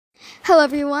Hello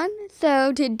everyone,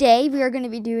 so today we are going to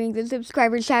be doing the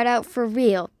subscriber shout out for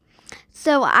real.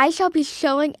 So I shall be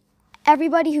showing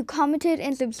everybody who commented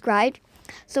and subscribed.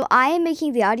 So I am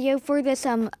making the audio for this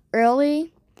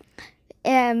early,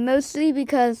 and mostly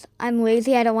because I'm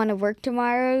lazy, I don't want to work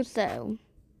tomorrow, so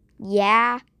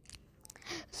yeah.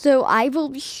 So I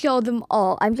will show them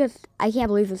all. I can't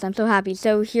believe this, I'm so happy.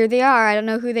 So here they are, I don't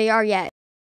know who they are yet.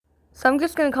 So I'm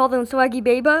just going to call them Swaggy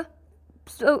Baba.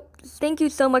 So, thank you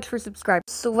so much for subscribing.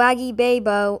 Swaggy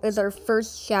Babo is our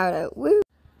first shout out. Woo!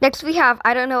 Next we have,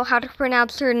 I don't know how to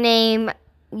pronounce her name,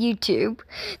 YouTube.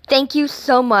 Thank you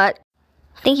so much.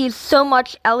 Thank you so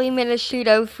much, Ellie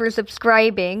Minashuto, for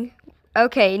subscribing.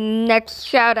 Okay, next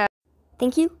shout out.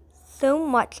 Thank you so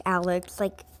much, Alex.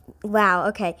 Wow,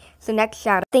 okay. So next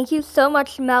shout out. Thank you so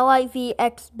much,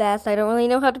 MelIVXBest. I don't really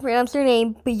know how to pronounce your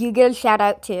name, but you get a shout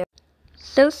out too.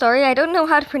 So sorry, I don't know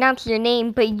how to pronounce your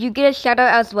name, but you get a shout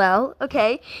out as well.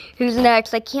 Okay, who's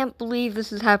next? I can't believe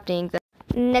this is happening.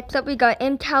 Next up, we got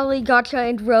Intally, Gotcha,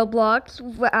 and Roblox.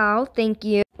 Wow, thank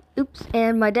you. Oops,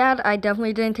 and my dad, I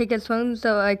definitely didn't take his phone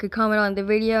so I could comment on the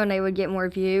video and I would get more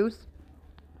views.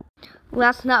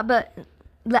 Last but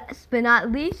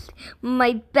not least,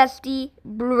 my bestie,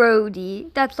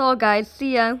 Brody. That's all, guys.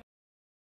 See ya.